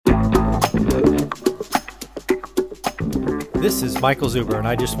This is Michael Zuber, and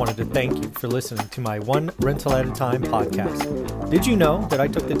I just wanted to thank you for listening to my One Rental at a Time podcast. Did you know that I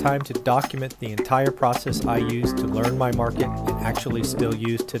took the time to document the entire process I used to learn my market and actually still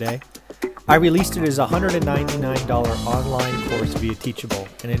use today? I released it as a $199 online course via Teachable,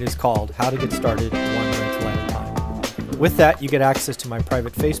 and it is called How to Get Started One Rental at a Time. With that, you get access to my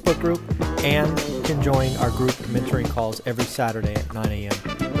private Facebook group and can join our group mentoring calls every Saturday at 9 a.m.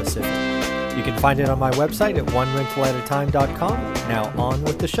 Pacific. You can find it on my website at onerentalatatime.com. Now on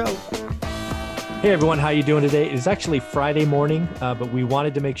with the show. Hey everyone, how you doing today? It's actually Friday morning, but we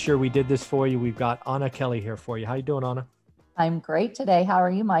wanted to make sure we did this for you. We've got Anna Kelly here for you. How you doing, Anna? I'm great today. How are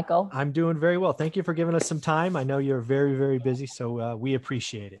you, Michael? I'm doing very well. Thank you for giving us some time. I know you're very, very busy, so we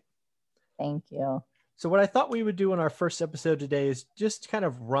appreciate it. Thank you. So what I thought we would do in our first episode today is just kind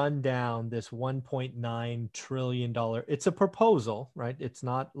of run down this $1.9 trillion. It's a proposal, right? It's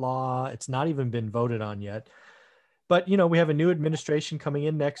not law. It's not even been voted on yet. But, you know, we have a new administration coming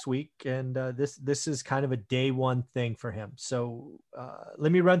in next week, and this is kind of a day one thing for him. So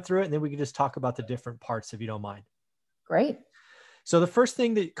let me run through it, and then we can just talk about the different parts, if you don't mind. Great. So the first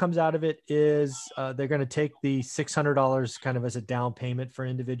thing that comes out of it is they're going to take the $600 kind of as a down payment for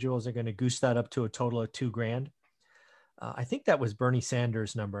individuals. They're going to goose that up to a total of $2,000. I think that was Bernie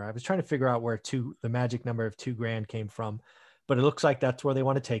Sanders' number. I was trying to figure out where the magic number of $2,000 came from, but it looks like that's where they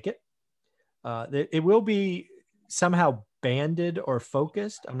want to take it. It will be somehow banded or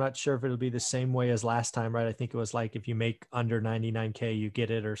focused. I'm not sure if it'll be the same way as last time, right? I think it was like if you make under 99K, you get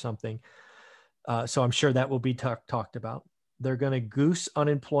it or something. So I'm sure that will be talked about. They're going to goose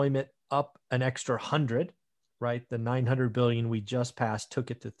unemployment up an extra 100, right? The 900 billion we just passed took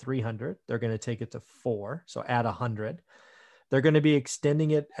it to 300. They're going to take it to 4. So add 100. They're going to be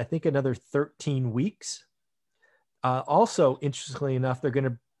extending it, I think, another 13 weeks. Also, interestingly enough,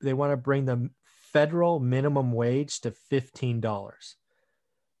 they want to bring the federal minimum wage to $15.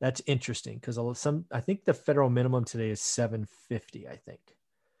 That's interesting because I think the federal minimum today is $7.50, I think.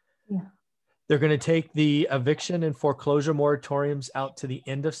 Yeah. They're going to take the eviction and foreclosure moratoriums out to the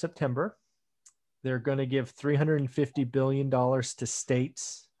end of September. They're going to give $350 billion to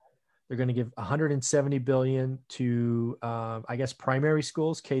states. They're going to give $170 billion to, I guess, primary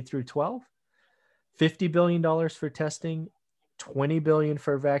schools, K through 12, $50 billion for testing, $20 billion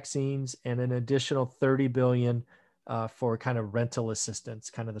for vaccines, and an additional $30 billion for kind of rental assistance,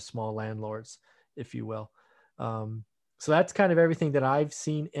 kind of the small landlords, if you will. So that's kind of everything that I've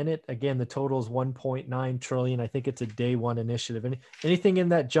seen in it. Again, the total is 1.9 trillion. I think it's a day one initiative. Anything in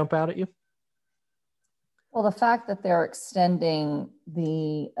that jump out at you? Well, the fact that they're extending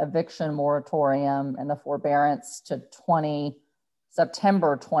the eviction moratorium and the forbearance to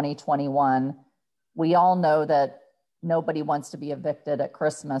September 2021, we all know that nobody wants to be evicted at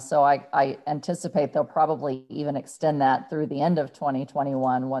Christmas. So I anticipate they'll probably even extend that through the end of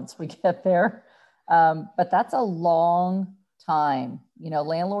 2021 once we get there. But that's a long time. You know,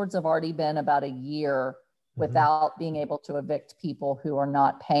 landlords have already been about a year without being able to evict people who are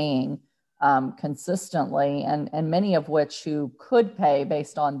not paying consistently, and many of which who could pay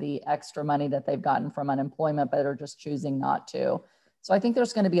based on the extra money that they've gotten from unemployment, but are just choosing not to. So I think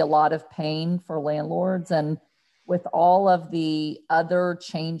there's going to be a lot of pain for landlords. And with all of the other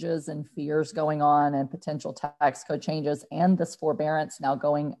changes and fears going on and potential tax code changes and this forbearance now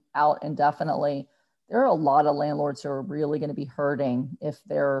going out indefinitely, there are a lot of landlords who are really going to be hurting if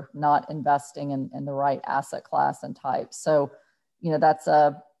they're not investing in the right asset class and type. So, you know, that's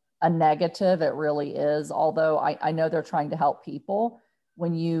a negative. It really is. Although I know they're trying to help people.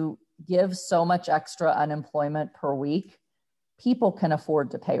 When you give so much extra unemployment per week, people can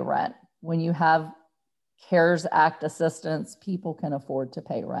afford to pay rent. When you have CARES Act assistance, people can afford to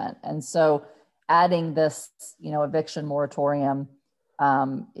pay rent. And so adding this, you know, eviction moratorium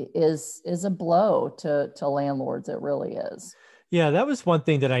is a blow to landlords. It really is. Yeah, that was one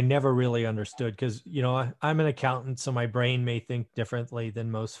thing that I never really understood because, you know, I'm an accountant, so my brain may think differently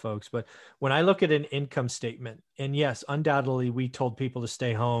than most folks. But when I look at an income statement, and yes, undoubtedly, we told people to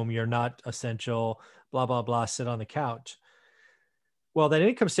stay home. You're not essential, blah, blah, blah, sit on the couch. Well, that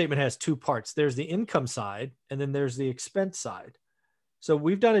income statement has two parts. There's the income side, and then there's the expense side. So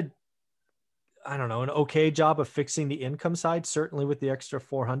we've done an okay job of fixing the income side, certainly with the extra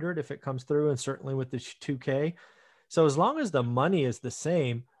 400 if it comes through, and certainly with the 2K. So as long as the money is the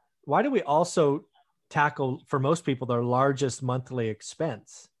same, why do we also tackle, for most people, their largest monthly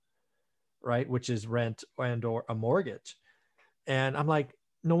expense, right? Which is rent and or a mortgage. And I'm like,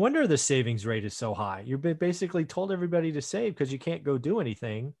 no wonder the savings rate is so high. You've basically told everybody to save because you can't go do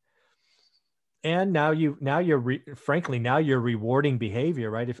anything. And now you're rewarding behavior,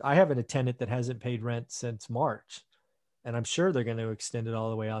 right? If I have a tenant that hasn't paid rent since March, And I'm sure they're going to extend it all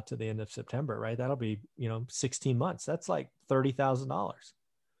the way out to the end of September, right? That'll be, 16 months. That's like $30,000.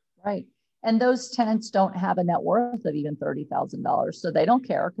 Right. And those tenants don't have a net worth of even $30,000. So they don't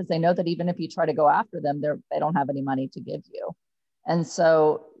care because they know that even if you try to go after them, they don't have any money to give you. And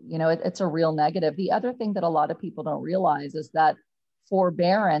so, it's a real negative. The other thing that a lot of people don't realize is that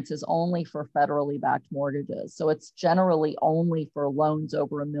forbearance is only for federally backed mortgages. So it's generally only for loans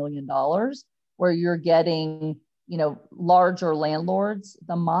over $1 million where you're getting, larger landlords.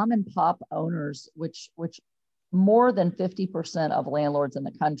 The mom and pop owners, which more than 50% of landlords in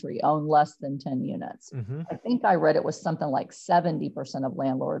the country own less than 10 units. Mm-hmm. I think I read it was something like 70% of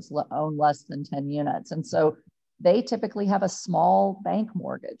landlords own less than 10 units. And so they typically have a small bank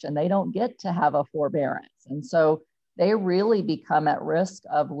mortgage and they don't get to have a forbearance. And so they really become at risk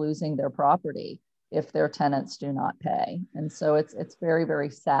of losing their property if their tenants do not pay. And so it's very, very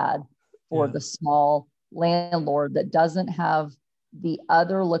sad for the small landlord that doesn't have the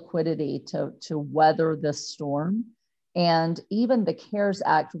other liquidity to weather this storm. And even the CARES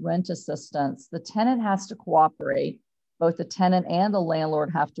Act rent assistance, the tenant has to cooperate. Both the tenant and the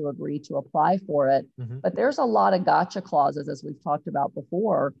landlord have to agree to apply for it. Mm-hmm. But there's a lot of gotcha clauses, as we've talked about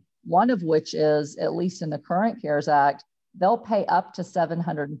before, one of which is, at least in the current CARES Act, they'll pay up to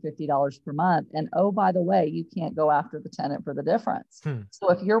 $750 per month. And oh, by the way, you can't go after the tenant for the difference. So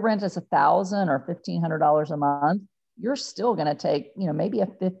if your rent is $1,000 or $1,500 a month, you're still going to take, maybe a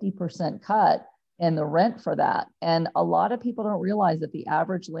 50% cut in the rent for that. And a lot of people don't realize that the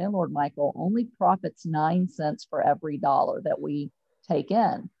average landlord, Michael, only profits 9 cents for every dollar that we take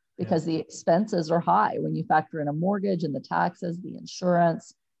in because the expenses are high when you factor in a mortgage and the taxes, the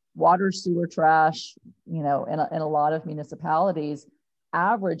insurance, water, sewer, trash, in a lot of municipalities,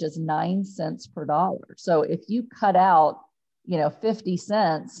 average is 9 cents per dollar. So if you cut out, 50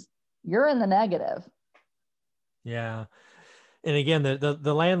 cents, you're in the negative. Yeah. And again,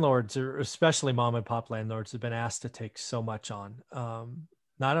 the landlords, or especially mom and pop landlords, have been asked to take so much on.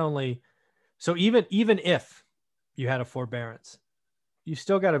 Not only, so even if you had a forbearance, you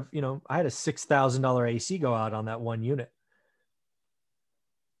still got to, I had a $6,000 AC go out on that one unit.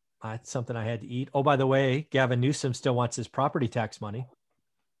 It's something I had to eat. Oh, by the way, Gavin Newsom still wants his property tax money.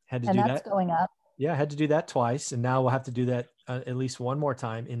 Had to do that. And that's going up. Yeah, I had to do that twice. And now we'll have to do that at least one more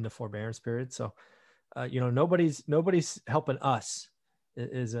time in the forbearance period. So, nobody's helping us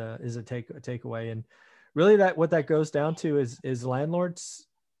is a takeaway. And really what that goes down to is landlords,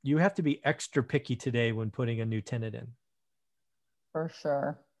 you have to be extra picky today when putting a new tenant in. For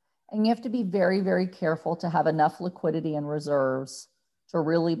sure. And you have to be very, very careful to have enough liquidity and reserves to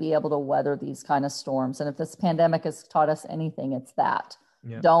really be able to weather these kind of storms. And if this pandemic has taught us anything, it's that.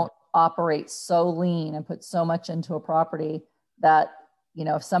 Yeah. Don't operate so lean and put so much into a property that,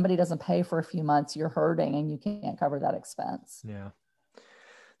 if somebody doesn't pay for a few months, you're hurting and you can't cover that expense. Yeah.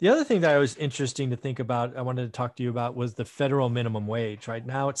 The other thing that was interesting to think about, I wanted to talk to you about, was the federal minimum wage. Right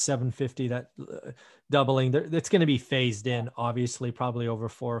now it's $7.50, that doubling. That's going to be phased in, obviously, probably over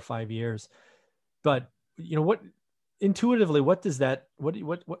 4 or 5 years. But what intuitively, what does that?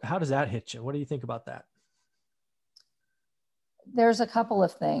 How does that hit you? What do you think about that? There's a couple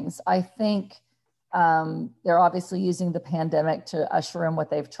of things. I think they're obviously using the pandemic to usher in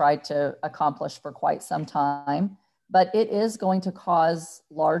what they've tried to accomplish for quite some time. But it is going to cause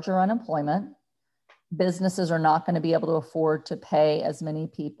larger unemployment. Businesses are not going to be able to afford to pay as many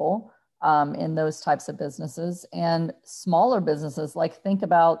people in those types of businesses. And smaller businesses, like think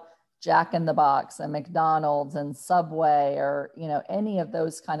about Jack in the Box and McDonald's and Subway, or any of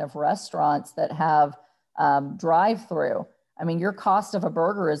those kind of restaurants that have drive-through. I mean, your cost of a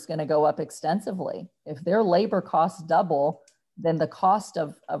burger is going to go up extensively. If their labor costs double, then the cost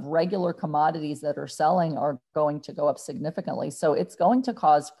of regular commodities that are selling are going to go up significantly. So it's going to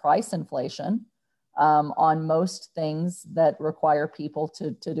cause price inflation on most things that require people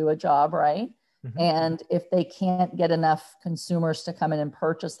to do a job, right? Mm-hmm. And if they can't get enough consumers to come in and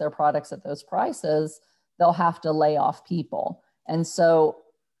purchase their products at those prices, they'll have to lay off people. And so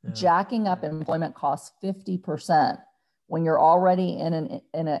jacking up employment costs 50% when you're already in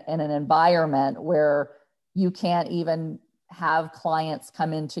an environment where you can't even have clients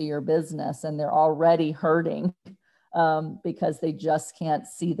come into your business and they're already hurting because they just can't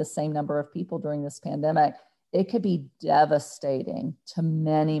see the same number of people during this pandemic. It could be devastating to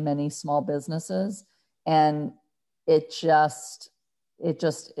many, many small businesses. And it just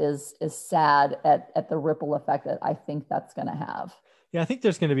is sad at the ripple effect that I think that's going to have. Yeah, I think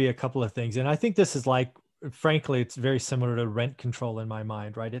there's going to be a couple of things. And I think this is frankly, it's very similar to rent control in my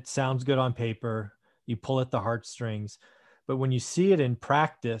mind, right? It sounds good on paper. You pull at the heartstrings. But when you see it in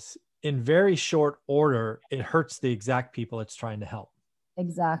practice, in very short order, it hurts the exact people it's trying to help.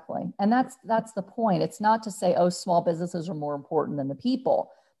 Exactly. And that's the point. It's not to say, oh, small businesses are more important than the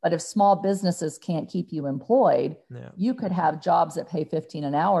people. But if small businesses can't keep you employed, you could have jobs that pay 15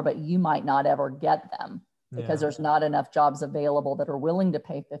 an hour, but you might not ever get them because there's not enough jobs available that are willing to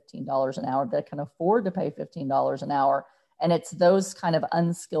pay $15 an hour, that can afford to pay $15 an hour. And it's those kind of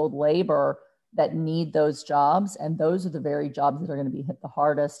unskilled labor that need those jobs. And those are the very jobs that are going to be hit the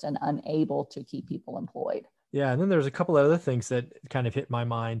hardest and unable to keep people employed. Yeah. And then there's a couple of other things that kind of hit my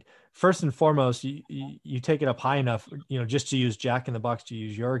mind. First and foremost, you take it up high enough, just to use Jack in the Box, to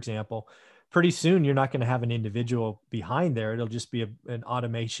use your example, pretty soon you're not going to have an individual behind there. It'll just be an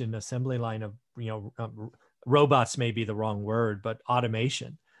automation assembly line of, robots may be the wrong word, but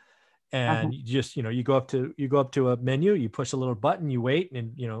automation. And you just, you go up to a menu, you push a little button, you wait,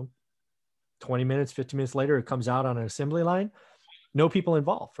 and 20 minutes, 15 minutes later, it comes out on an assembly line. No people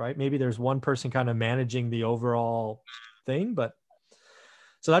involved, right? Maybe there's one person kind of managing the overall thing, but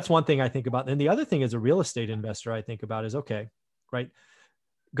so that's one thing I think about. And the other thing as a real estate investor, I think about is, okay, right.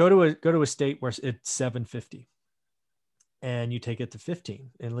 Go to a state where it's 750 and you take it to 15.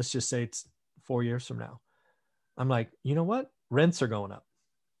 And let's just say it's 4 years from now. I'm like, you know what? Rents are going up.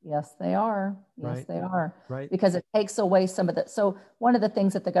 Yes, they are. Yes, right. They are. Right. Because it takes away some of the, so one of the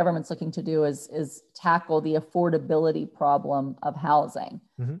things that the government's looking to do is tackle the affordability problem of housing.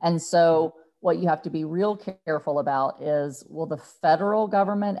 Mm-hmm. And so what you have to be real careful about is, will the federal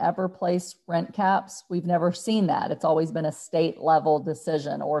government ever place rent caps? We've never seen that. It's always been a state level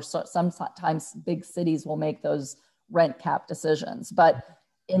decision, or sometimes big cities will make those rent cap decisions. But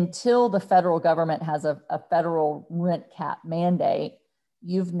until the federal government has a federal rent cap mandate,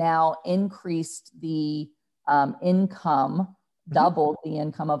 you've now increased the income, doubled the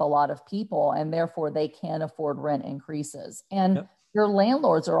income of a lot of people, and therefore they can't afford rent increases. And your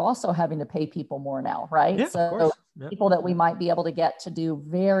landlords are also having to pay people more now, right? Yeah, so people that we might be able to get to do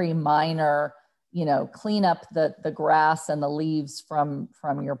very minor, clean up the grass and the leaves from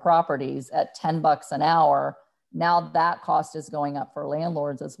your properties at $10 an hour. Now that cost is going up for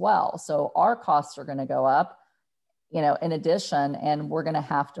landlords as well. So our costs are going to go up, in addition, and we're going to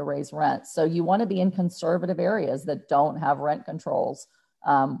have to raise rent. So you want to be in conservative areas that don't have rent controls.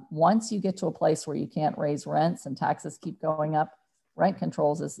 Once you get to a place where you can't raise rents and taxes keep going up, rent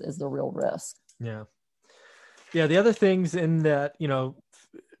controls is the real risk. Yeah. Yeah. The other things in that,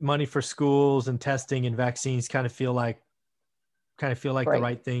 money for schools and testing and vaccines kind of feel like right. The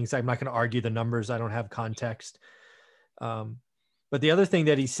right things. I'm not going to argue the numbers. I don't have context. But the other thing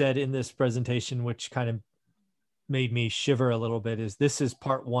that he said in this presentation, which kind of made me shiver a little bit, is this is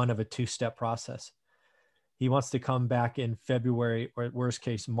part one of a two-step process. He wants to come back in February, or at worst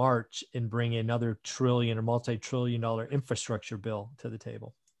case March, and bring another trillion or multi-trillion-dollar infrastructure bill to the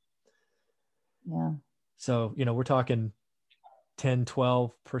table. Yeah. So, we're talking 10,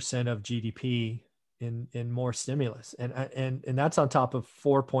 12% of GDP in more stimulus. And that's on top of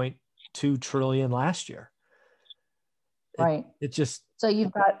 4.2 trillion last year. Right. It just, so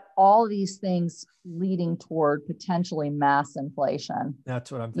you've got all these things leading toward potentially mass inflation.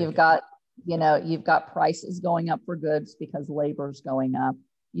 That's what I'm thinking. You've got prices going up for goods because labor's going up.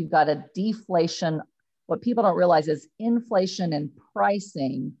 You've got a deflation. What people don't realize is inflation and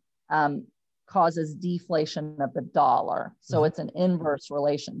pricing causes deflation of the dollar. So it's an inverse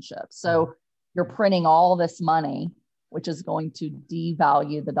relationship. So you're printing all this money, which is going to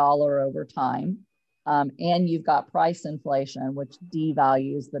devalue the dollar over time. And you've got price inflation, which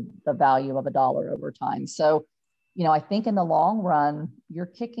devalues the value of a dollar over time. So, I think in the long run, you're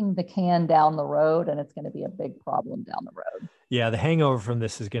kicking the can down the road, and it's going to be a big problem down the road. Yeah, the hangover from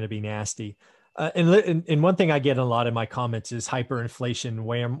this is going to be nasty. And one thing I get in a lot of my comments is hyperinflation.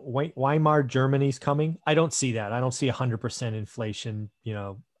 Weimar Germany's coming. I don't see that. I don't see 100% inflation,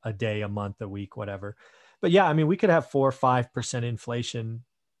 a day, a month, a week, whatever. But yeah, we could have 4 or 5% inflation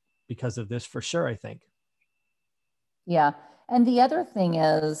because of this for sure, I think. Yeah. And the other thing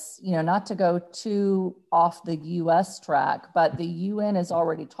is, not to go too off the US track, but the UN is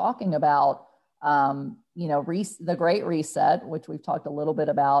already talking about, the Great Reset, which we've talked a little bit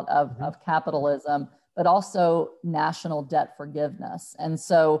about of capitalism, but also national debt forgiveness. And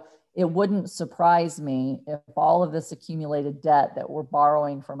so it wouldn't surprise me if all of this accumulated debt that we're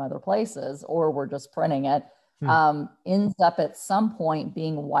borrowing from other places, or we're just printing it, ends up at some point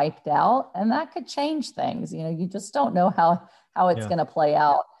being wiped out, and that could change things. You just don't know how it's going to play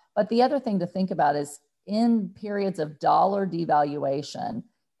out. But the other thing to think about is, in periods of dollar devaluation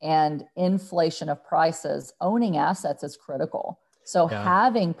and inflation of prices, owning assets is critical. So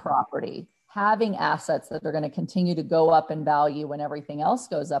having property, having assets that are going to continue to go up in value when everything else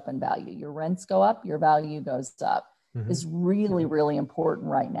goes up in value, your rents go up, your value goes up, is really, really important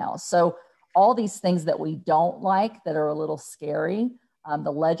right now. So all these things that we don't like, that are a little scary,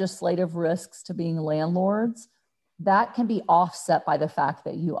 the legislative risks to being landlords, that can be offset by the fact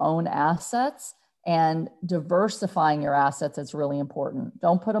that you own assets, and diversifying your assets is really important.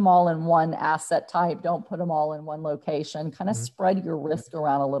 Don't put them all in one asset type. Don't put them all in one location. Kind of spread your risk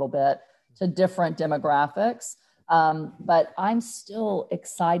around a little bit to different demographics. But I'm still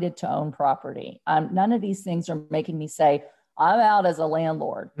excited to own property. None of these things are making me say, I'm out as a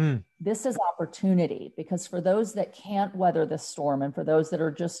landlord. This is opportunity, because for those that can't weather the storm, and for those that are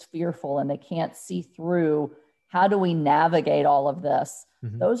just fearful and they can't see through, how do we navigate all of this?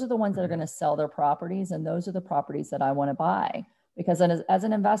 Those are the ones that are going to sell their properties. And those are the properties that I want to buy, because as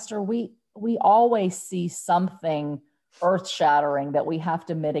an investor, we always see something earth shattering that we have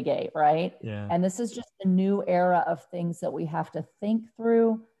to mitigate. Right. Yeah. And this is just a new era of things that we have to think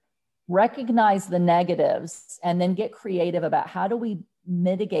through, recognize the negatives, and then get creative about how do we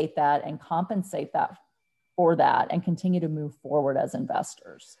mitigate that and compensate that for that and continue to move forward as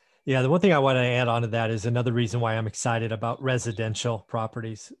investors. Yeah, the one thing I want to add on to that is another reason why I'm excited about residential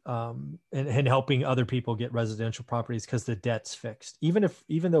properties, and helping other people get residential properties, because the debt's fixed.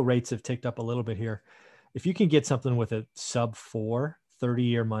 Even though rates have ticked up a little bit here, if you can get something with a sub 4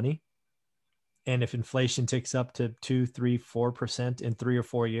 30-year money, and if inflation ticks up to 2, 3, 4% in 3 or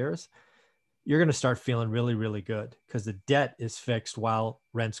 4 years, you're going to start feeling really, really good, because the debt is fixed while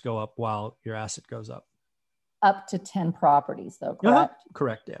rents go up, while your asset goes up. Up to 10 properties though, correct?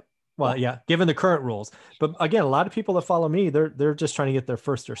 Correct. Yeah. Well, yeah, given the current rules. But again, a lot of people that follow me, they're just trying to get their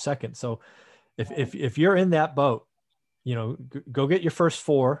first or second. So if you're in that boat, go get your first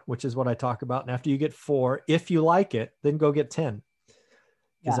 4, which is what I talk about. And after you get 4, if you like it, then go get 10.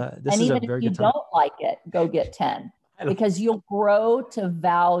 Yeah. And even if you don't like it, go get 10, because you'll grow to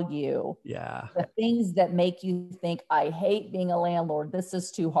value the things that make you think, I hate being a landlord. This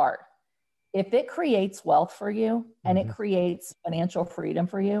is too hard. If it creates wealth for you and it creates financial freedom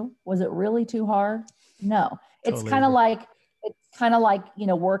for you, was it really too hard? No. It's kind of like,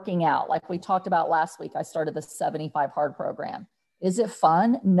 working out. Like we talked about last week, I started the 75 hard program. Is it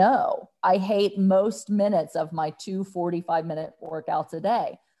fun? No. I hate most minutes of my 2 45-minute workouts a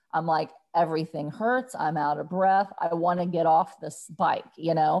day. I'm like, everything hurts. I'm out of breath. I want to get off this bike,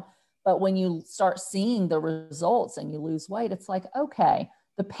 but when you start seeing the results and you lose weight, it's like, okay,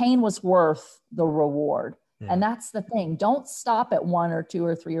 the pain was worth the reward. Yeah. And that's the thing. Don't stop at 1 or 2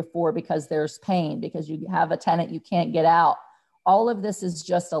 or 3 or 4 because there's pain, because you have a tenant you can't get out. All of this is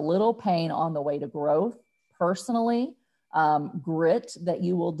just a little pain on the way to growth personally, grit that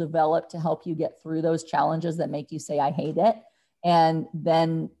you will develop to help you get through those challenges that make you say, I hate it. And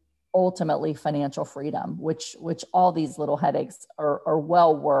then ultimately financial freedom, which all these little headaches are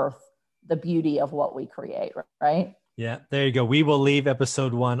well worth the beauty of what we create, right? Yeah, there you go. We will leave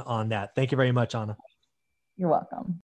episode 1 on that. Thank you very much, Anna. You're welcome.